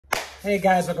Hey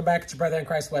guys, welcome back. It's your brother in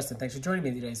Christ, Weston. Thanks for joining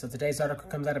me today. So today's article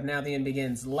comes out of Now the End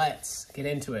Begins. Let's get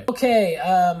into it. Okay,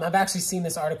 I've actually seen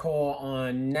this article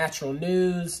on Natural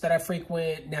News that I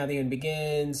frequent, Now the End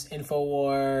Begins,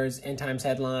 InfoWars, End Times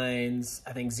Headlines.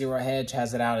 I think Zero Hedge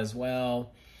has it out as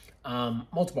well.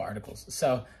 Multiple articles.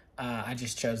 So I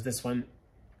just chose this one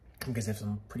because they have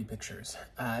some pretty pictures.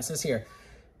 It says here,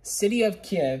 City of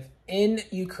Kyiv in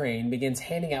Ukraine begins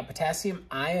handing out potassium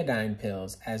iodine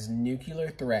pills as nuclear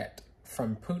threat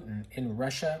from Putin in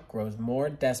Russia grows more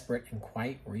desperate and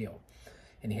quite real.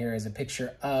 And here is a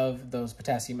picture of those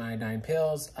potassium iodine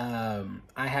pills. I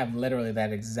have literally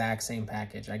that exact same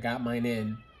package. I got mine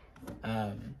in.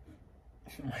 My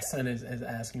son is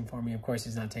asking for me. Of course,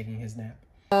 he's not taking his nap.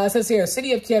 It says here,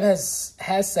 City of Kyiv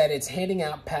has said it's handing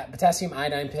out potassium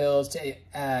iodine pills to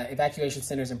evacuation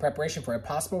centers in preparation for a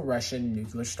possible Russian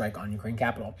nuclear strike on Ukraine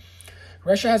capital.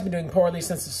 Russia has been doing poorly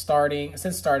since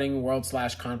starting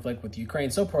world/conflict with Ukraine.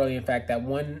 So poorly, in fact, that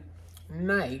one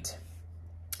might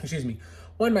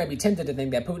be tempted to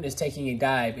think that Putin is taking a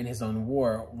dive in his own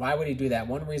war. Why would he do that?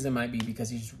 One reason might be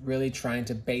because he's really trying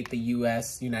to bait the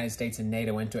U.S., United States, and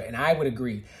NATO into it. And I would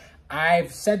agree.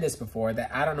 I've said this before,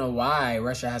 that I don't know why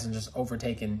Russia hasn't just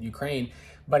overtaken Ukraine,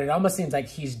 but it almost seems like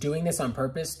he's doing this on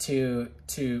purpose to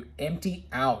empty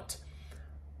out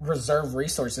reserve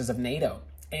resources of NATO.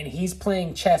 And he's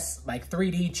playing chess, like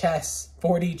 3D chess,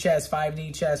 4D chess,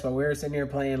 5D chess, while we're sitting here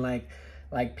playing like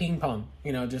ping pong,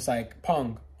 you know, just like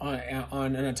Pong on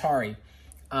an Atari.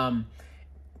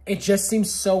 It just seems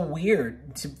so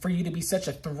weird for you to be such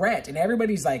a threat, and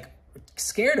everybody's like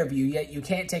scared of you, yet you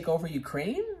can't take over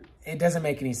Ukraine? It doesn't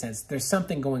make any sense. There's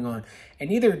something going on.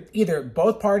 And either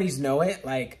both parties know it,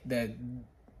 like the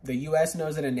US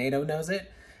knows it and NATO knows it,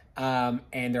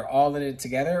 and they're all in it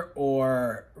together,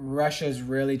 or Russia's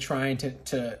really trying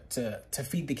to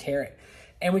feed the carrot.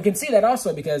 And we can see that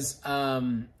also because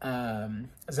Zelensky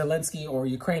or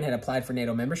Ukraine had applied for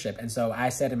NATO membership. And so I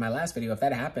said in my last video, if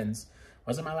that happens,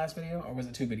 was it my last video or was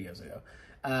it 2 videos ago?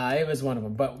 It was one of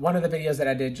them. But one of the videos that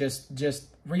I did just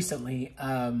recently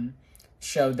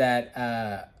showed that,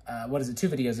 2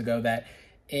 videos ago, that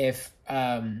if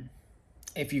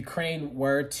Ukraine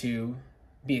were to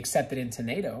be accepted into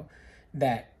NATO,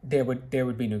 that there would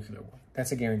be nuclear war.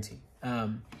 That's a guarantee.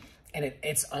 And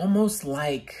it's almost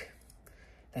like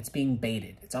that's being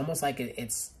baited. It's almost like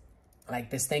it's like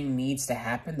this thing needs to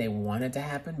happen. They want it to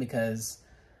happen because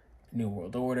New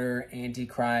World Order,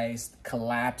 Antichrist,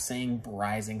 collapsing,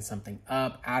 rising something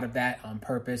up out of that on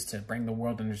purpose to bring the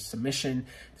world under submission.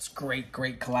 This great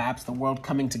collapse, the world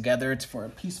coming together for a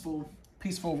peaceful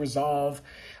resolve,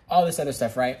 all this other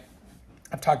stuff, right?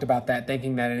 I've talked about that,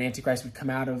 thinking that an Antichrist would come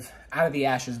out of the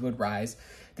ashes, would rise.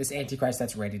 This Antichrist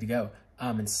that's ready to go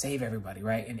and save everybody,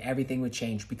 right? And everything would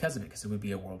change because of it, because it would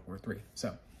be a World War III.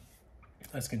 So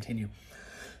let's continue.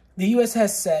 The U.S.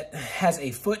 has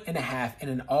a foot and a half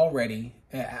already,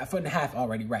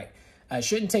 right?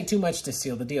 Shouldn't take too much to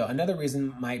seal the deal. Another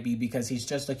reason might be because he's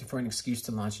just looking for an excuse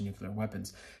to launch nuclear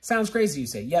weapons. Sounds crazy, you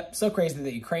say. Yep, so crazy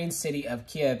that Ukraine's city of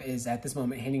Kyiv is at this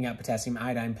moment handing out potassium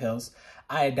iodine pills,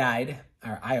 iodide,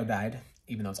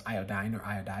 even though it's iodine or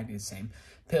iodide, is the same,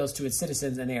 pills to its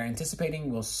citizens, and they are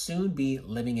anticipating will soon be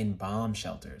living in bomb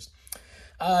shelters.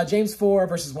 James 4,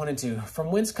 verses 1 and 2.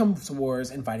 From whence comes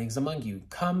wars and fightings among you?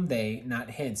 Come they not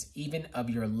hence, even of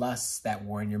your lusts that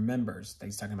war in your members.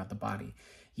 He's talking about the body.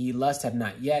 Ye lust have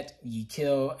not yet, ye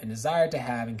kill and desire to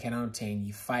have and cannot obtain.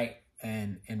 Ye fight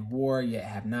and war yet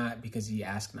have not, because ye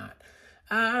ask not.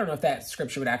 I don't know if that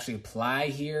scripture would actually apply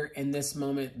here in this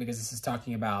moment, because this is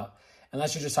talking about,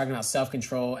 unless you're just talking about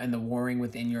self-control and the warring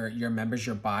within your members,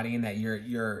 your body, and that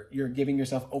you're giving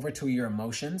yourself over to your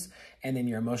emotions, and then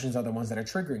your emotions are the ones that are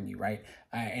triggering you, right?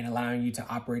 And allowing you to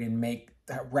operate and make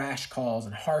rash calls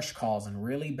and harsh calls and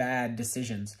really bad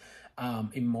decisions,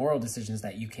 immoral decisions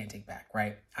that you can't take back,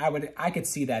 right? I could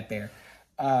see that there.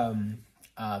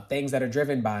 Things that are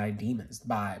driven by demons,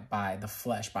 by the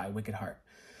flesh, by a wicked heart.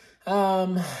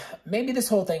 Maybe this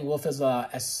whole thing will fizzle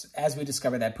out as we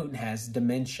discover that Putin has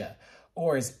dementia,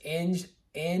 or is end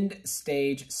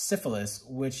stage syphilis,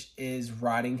 which is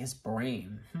rotting his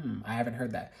brain. I haven't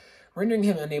heard that. Rendering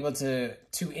him unable to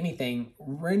anything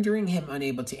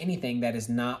that is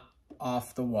not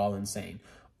off the wall insane.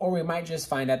 Or we might just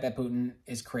find out that Putin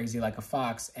is crazy like a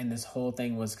fox, and this whole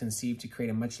thing was conceived to create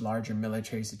a much larger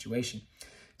military situation.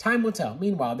 Time will tell.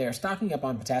 Meanwhile, they are stocking up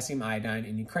on potassium iodine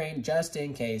in Ukraine just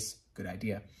in case. Good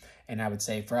idea. And I would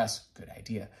say for us, good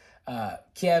idea.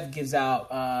 Kyiv gives out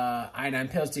iodine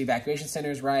pills to evacuation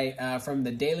centers, right? From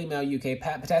the Daily Mail UK,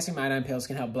 potassium iodine pills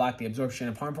can help block the absorption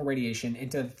of harmful radiation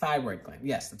into the thyroid gland.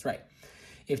 Yes, that's right.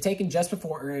 if taken just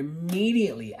before or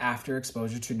immediately after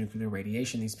exposure to nuclear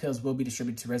radiation. These pills will be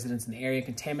distributed to residents in the area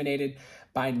contaminated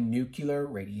by nuclear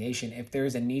radiation. If there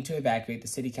is a need to evacuate, the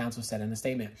city council said in a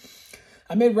statement.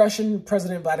 Amid Russian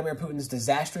President Vladimir Putin's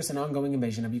disastrous and ongoing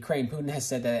invasion of Ukraine, Putin has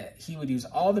said that he would use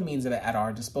all the means at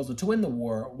our disposal to win the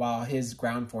war while his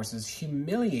ground forces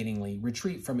humiliatingly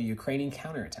retreat from a Ukrainian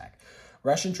counterattack.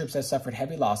 Russian troops have suffered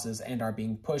heavy losses and are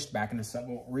being pushed back into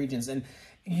several regions. And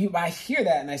I hear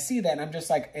that and I see that and I'm just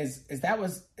like, is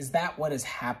that what is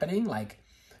happening? Like,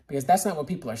 because that's not what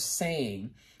people are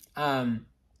saying.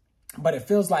 But it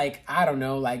feels like, I don't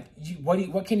know, like,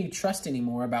 what can you trust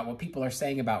anymore about what people are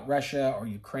saying about Russia or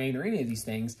Ukraine or any of these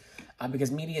things? Because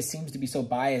media seems to be so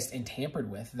biased and tampered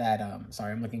with that,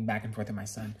 sorry, I'm looking back and forth at my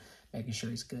son, making sure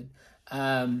he's good.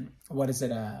 What is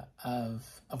it,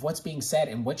 of what's being said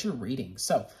and what you're reading.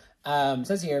 So, it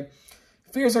says here,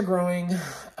 fears are growing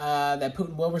that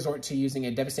Putin will resort to using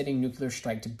a devastating nuclear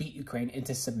strike to beat Ukraine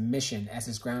into submission as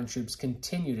his ground troops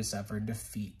continue to suffer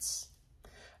defeats.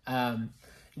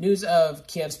 News of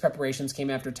Kyiv's preparations came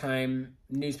after Time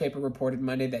newspaper reported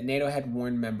Monday that NATO had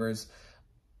warned members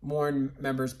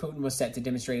Putin was set to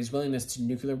demonstrate his willingness to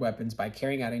nuclear weapons by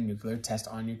carrying out a nuclear test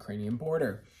on Ukrainian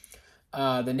border.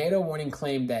 The NATO warning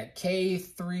claimed that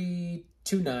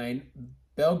K-329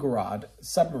 Belgorod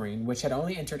submarine, which had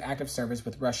only entered active service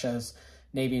with Russia's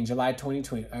Navy in July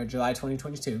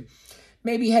 2022,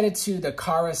 may be headed to the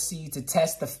Kara Sea to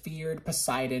test the feared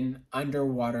Poseidon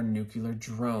underwater nuclear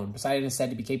drone. Poseidon is said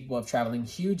to be capable of traveling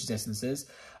huge distances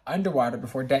underwater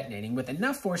before detonating with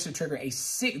enough force to trigger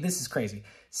this is crazy,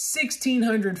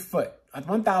 1,600 foot,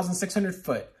 1,600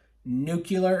 foot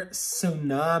nuclear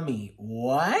tsunami.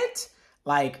 What?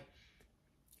 Like,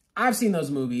 I've seen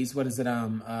those movies. What is it?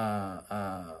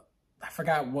 I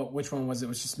forgot which one was it. It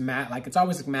was just like, it's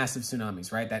always like massive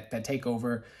tsunamis, right? That take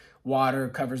over. Water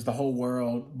covers the whole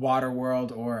world, water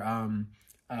world, or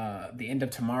the end of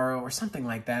tomorrow, or something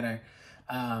like that. Or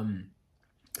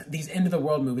these end of the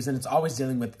world movies, and it's always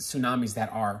dealing with tsunamis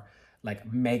that are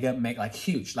like mega, like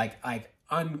huge, like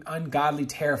ungodly,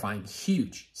 terrifying,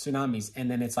 huge tsunamis. And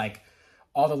then it's like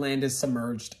all the land is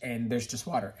submerged, and there's just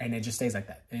water, and it just stays like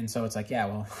that. And so it's like, yeah,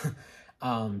 well,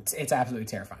 it's absolutely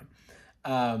terrifying.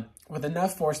 With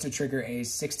enough force to trigger a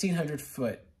 1,600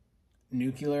 foot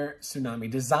nuclear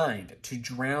tsunami designed to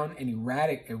drown and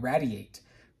irradiate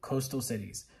coastal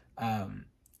cities. I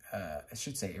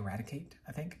should say eradicate,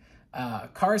 I think.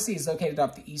 Kara Sea is located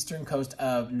off the eastern coast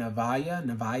of Novaya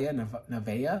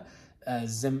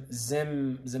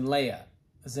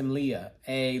Zemlya,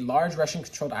 a large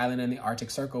Russian-controlled island in the Arctic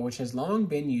Circle, which has long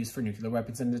been used for nuclear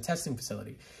weapons and a testing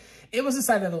facility. It was the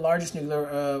site of the largest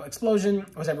nuclear explosion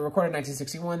was ever recorded in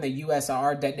 1961. The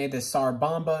USSR detonated the Tsar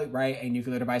Bomba, right, a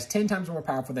nuclear device 10 times more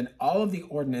powerful than all of the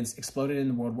ordnance exploded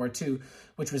in World War II,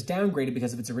 which was downgraded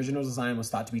because of its original design was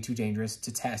thought to be too dangerous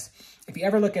to test. If you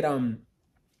ever look at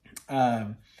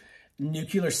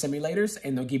nuclear simulators,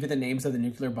 and they'll give you the names of the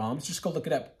nuclear bombs, just go look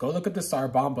it up. Go look up the Tsar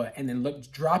Bomba, and then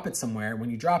drop it somewhere. When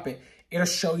you drop it, it'll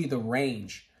show you the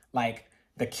range, like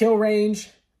the kill range,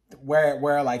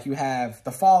 where like you have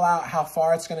the fallout, how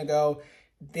far it's going to go.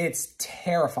 It's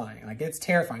terrifying. Like, it's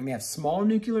terrifying. They have small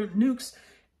nuclear nukes,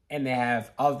 and they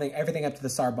have everything up to the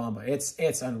Tsar Bomba.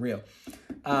 It's unreal.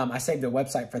 I saved the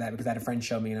website for that because I had a friend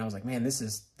show me, and I was like, man, this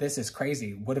is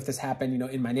crazy. What if this happened, you know,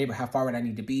 in my neighborhood? How far would I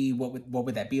need to be? What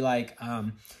would that be like?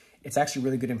 It's actually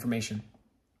really good information.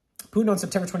 Putin on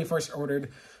September 21st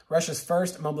ordered Russia's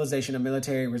first mobilization of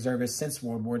military reservists since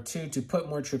World War II to put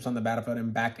more troops on the battlefield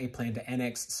and backed a plan to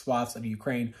annex swaths of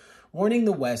Ukraine, warning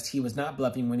the West he was not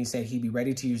bluffing when he said he'd be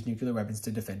ready to use nuclear weapons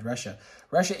to defend Russia.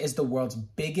 Russia is the world's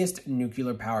biggest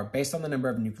nuclear power based on the number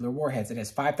of nuclear warheads. It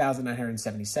has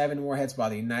 5,977 warheads, while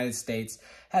the United States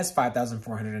has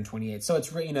 5,428. So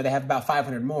it's, you know, they have about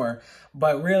 500 more,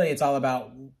 but really it's all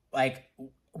about like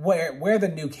where the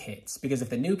nuke hits, because if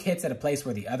the nuke hits at a place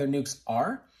where the other nukes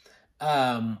are,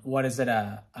 then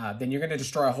you're going to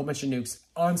destroy a whole bunch of nukes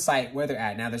on site where they're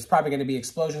at. Now, there's probably going to be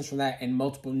explosions from that and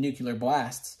multiple nuclear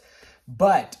blasts,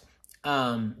 but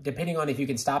depending on if you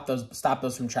can stop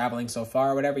those from traveling so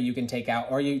far or whatever, you can take out,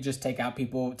 or you just take out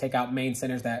main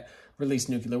centers that release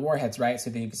nuclear warheads, right? So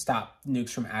then you can stop nukes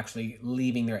from actually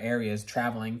leaving their areas,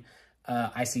 traveling,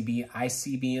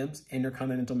 ICBMs,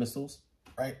 intercontinental missiles,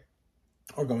 right?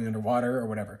 Or going underwater or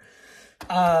whatever.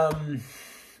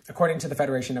 According to the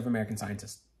Federation of American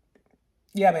Scientists.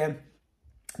 Yeah, man,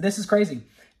 this is crazy.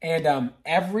 And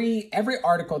every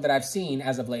article that I've seen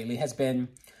as of lately has been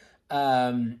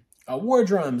war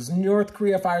drums. North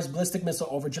Korea fires ballistic missile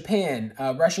over Japan.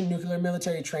 Russian nuclear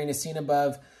military train is seen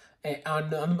above On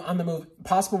the move,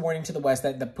 possible warning to the West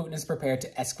that Putin is prepared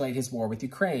to escalate his war with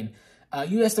Ukraine.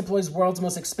 U.S. deploys world's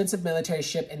most expensive military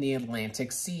ship in the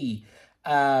Atlantic Sea.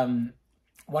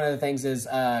 One of the things is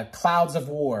clouds of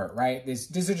war, right?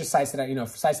 These are just sites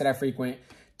that I frequent,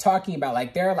 talking about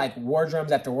like there are like war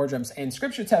drums after war drums. And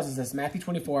scripture tells us this, Matthew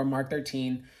 24, Mark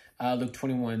 13, Luke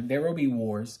 21, there will be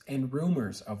wars and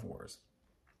rumors of wars.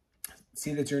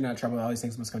 See that you're not troubled, all these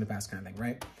things must come to pass kind of thing,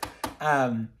 right?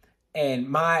 And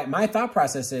my thought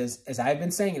process is, as I've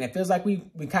been saying, and it feels like we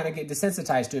kind of get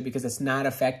desensitized to it because it's not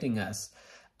affecting us.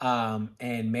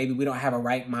 And maybe we don't have a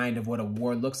right mind of what a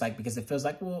war looks like because it feels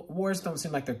like, well, wars don't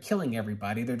seem like they're killing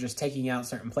everybody. They're just taking out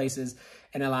certain places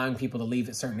and allowing people to leave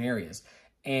at certain areas.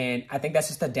 And I think that's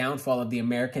just the downfall of the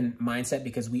American mindset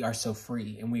because we are so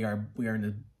free and we are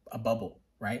in a bubble,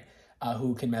 right?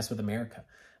 Who can mess with America?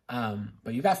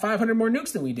 But you got 500 more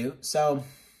nukes than we do. So,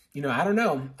 I don't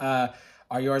know.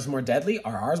 Are yours more deadly?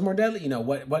 Are ours more deadly?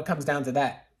 What comes down to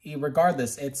that?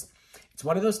 Regardless, it's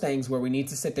one of those things where we need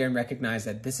to sit there and recognize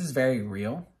that this is very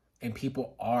real and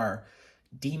people are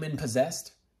demon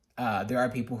possessed. There are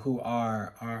people who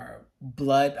are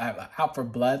blood out for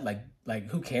blood. Like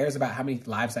who cares about how many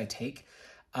lives I take?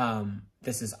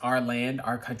 This is our land,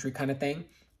 our country kind of thing.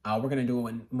 We're going to do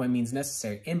it when means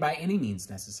necessary and by any means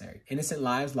necessary. Innocent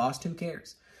lives lost, who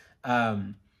cares?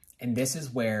 And this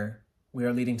is where we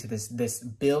are leading to this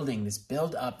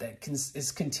build up that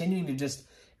is continuing to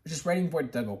just waiting for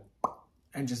it to go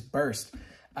and just burst.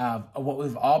 What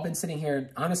we've all been sitting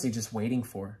here, honestly, just waiting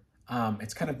for.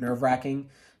 It's kind of nerve-wracking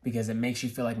because it makes you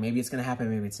feel like maybe it's going to happen,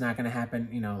 maybe it's not going to happen.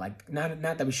 Like not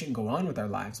that we shouldn't go on with our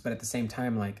lives, but at the same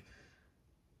time, like,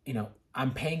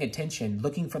 I'm paying attention,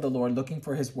 looking for the Lord, looking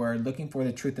for his word, looking for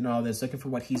the truth in all this, looking for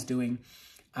what he's doing,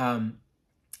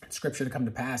 scripture to come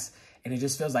to pass. And it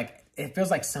just feels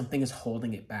like something is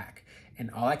holding it back.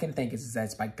 And all I can think is that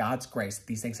it's by God's grace.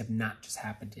 These things have not just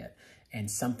happened yet. And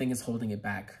something is holding it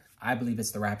back. I believe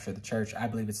it's the rapture of the church. I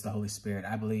believe it's the Holy Spirit.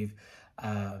 I believe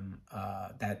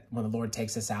that when the Lord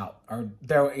takes us out, or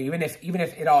there, even if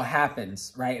it all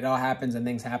happens, right? It all happens and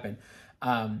things happen.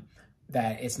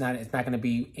 That it's not going to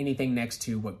be anything next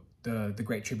to what the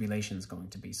Great Tribulation is going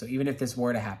to be. So even if this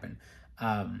were to happen,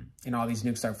 and all these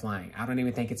nukes start flying, I don't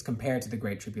even think it's compared to the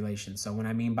Great Tribulation. So when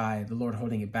I mean by the Lord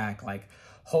holding it back, like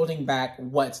holding back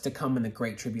what's to come in the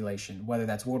Great Tribulation, whether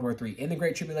that's World War III in the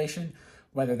Great Tribulation,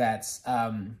 whether that's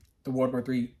the World War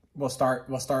III will start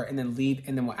and then lead,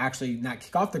 and then we'll actually not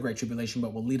kick off the Great Tribulation,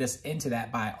 but will lead us into that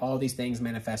by all these things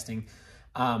manifesting.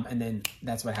 And then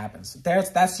that's what happens.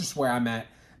 That's just where I'm at.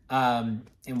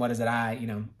 And what is it?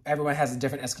 Everyone has a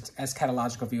different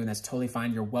eschatological view, and that's totally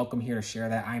fine. You're welcome here to share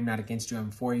that. I'm not against you.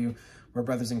 I'm for you. We're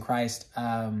brothers in Christ,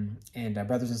 and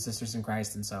brothers and sisters in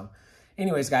Christ. And so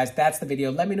anyways, guys, that's the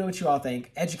video. Let me know what you all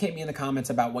think. Educate me in the comments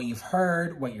about what you've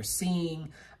heard, what you're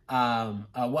seeing,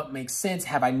 what makes sense.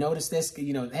 Have I noticed this?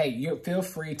 Hey, you feel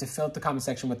free to fill up the comment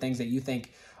section with things that you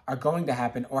think are going to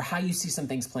happen or how you see some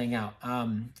things playing out.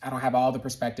 I don't have all the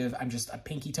perspective. I'm just a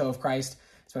pinky toe of Christ.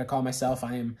 That's what I call myself.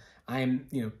 I am,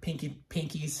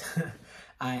 pinkies.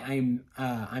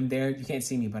 I'm there. You can't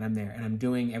see me, but I'm there, and I'm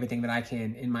doing everything that I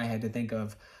can in my head to think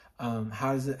of,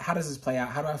 how does this play out?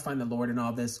 How do I find the Lord in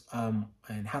all this?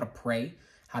 And how to pray,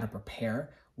 how to prepare,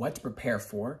 what to prepare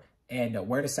for, and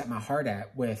where to set my heart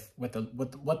at with what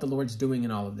the Lord's doing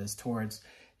in all of this towards,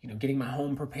 getting my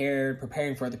home prepared,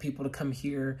 preparing for other people to come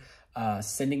here,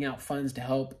 sending out funds to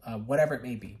help, whatever it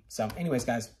may be. So anyways,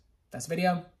 guys, that's the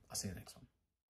video. I'll see you in the next one.